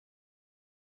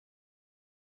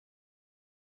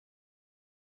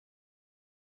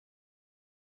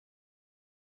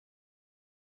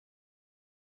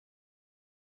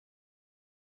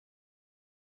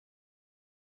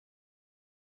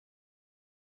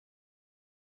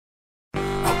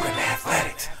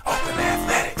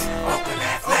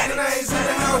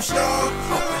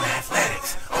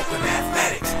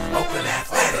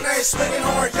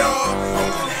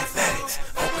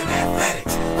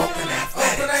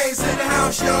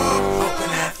house, y'all.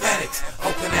 Oakland Athletics,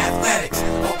 Oakland Athletics,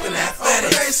 Oakland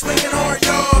Athletics. They swinging hard,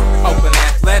 y'all. Oakland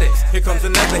Athletics, here comes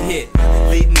another hit.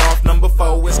 Leading off number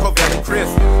 4 is Covelli Chris.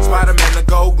 Spider-Man the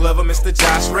Gold Glover, Mr.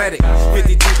 Josh Reddick.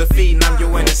 52 defeat, and I'm your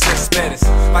innocent status.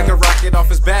 Like a rocket off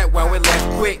his bat while it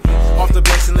left quick. Off the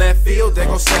bench in left field, there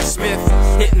goes Seth Smith.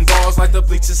 Hitting balls like the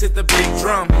bleachers hit the big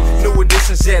drum. New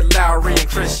additions, Jed Lowry and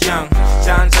Chris Young.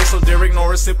 John Jaso, Derek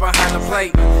Norris sit behind the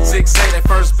plate. 6'8" at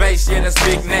first base, yeah, that's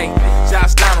Big Nate.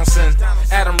 Josh Donaldson,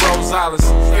 Adam Rosales.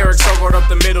 Eric Sogard up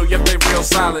the middle, yep, they real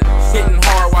solid. Hitting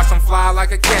hard, watch them fly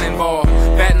like a cannonball.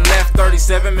 Batting left,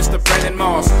 37, Mr. Brendan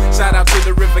Moss. Shout out to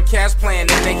the River Cats playing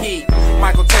in the heat.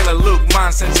 Michael Taylor, Luke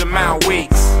Monson, Jamal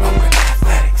Weeks. Oakland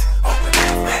Athletics, Oakland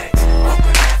Athletics,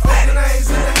 Oakland Athletics. Oakland A's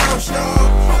in the house, y'all.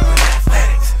 Oakland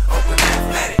Athletics, Oakland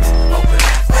Athletics, Oakland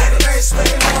Athletics. Oakland A's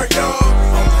swinging hard, y'all.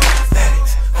 Oakland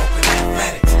Athletics, Oakland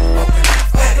Athletics, Oakland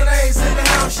Athletics. Oakland A's in the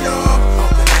house, y'all.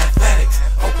 Oakland Athletics,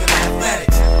 Oakland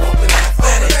Athletics, Oakland Athletics.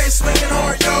 Oakland A's swinging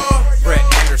hard, y'all. Brett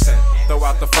Anderson, throw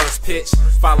out the first pitch.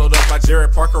 Followed up by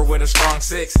Jared Parker with a strong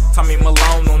 6. Tommy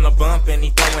Malone on the bump and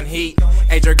he throwing heat.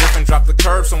 AJ Griffin dropped the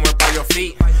curve somewhere by your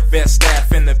feet. Best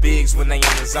staff in the bigs when they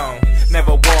in the zone.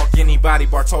 Never walk anybody,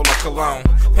 Bartolo Colon.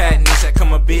 Pat Nisha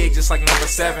come up big just like number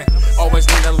 7. Always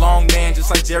need a long man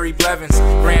just like Jerry Blevins.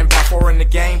 Grand by 4 in the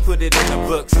game, put it in the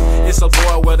books. It's a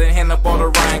boy with a hand the ball to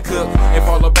Ryan Cook. If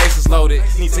all the bases loaded,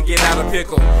 need to get out of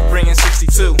pickle. Bringing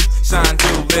 62, Sean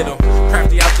Doolittle.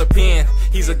 Crafty out the pen,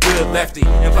 he's a good lefty.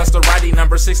 And plus the righty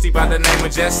number 60 by the name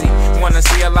of Jesse. Wanna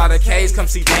see a lot of K's, come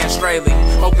see Dan Straley.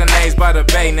 Oakland A's by the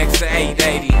bay next to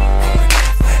 880. Oakland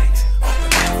Athletics,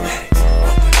 Oakland Athletics,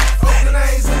 Oakland Athletics. Oakland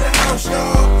A's in the house,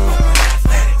 y'all. Oakland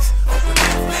Athletics, Oakland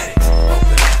Athletics,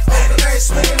 Oakland Athletics. Oakland A's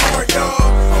swinging hard, y'all.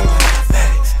 Oakland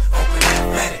Athletics, Oakland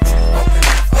Athletics, Oakland Athletics.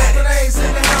 Oakland A's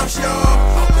in the house, y'all.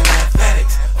 Oakland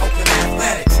Athletics, Oakland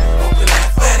Athletics, Oakland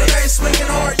Athletics. Oakland A's swinging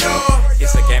hard, y'all.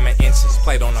 It's a game of inches,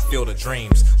 played on a field of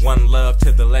dreams. One love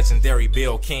to the legendary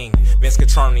Bill King, Vince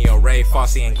Catronio, Ray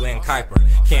Fosse, and Glenn Kuiper.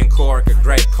 Ken Cork, a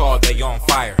great call, they on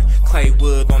fire. Clay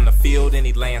Wood on the field and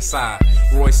he lay inside.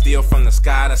 Roy Steele from the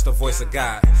sky, that's the voice of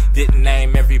God. Didn't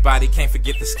name everybody, can't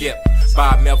forget the skip.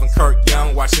 Bob Melvin, Kirk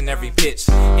Young, watching every pitch.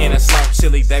 In a slump,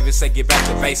 Chili Davis say get back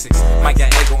to basics. Mike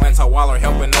Gallego and Ty Waller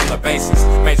helping on the bases.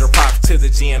 Major props to the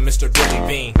GM, Mr. Billy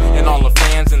Bean. And all the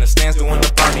fans in the stands doing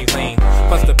the Bernie lean.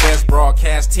 Plus the best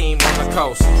broadcast team on the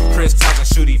coast. Chris Townsend,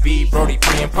 Shooty B, Brody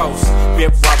pre and post.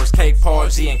 Bip Roberts, Kate Paul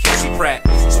G, and Casey Pratt.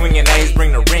 Swinging A's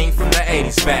bring the ring from the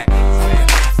 80s back.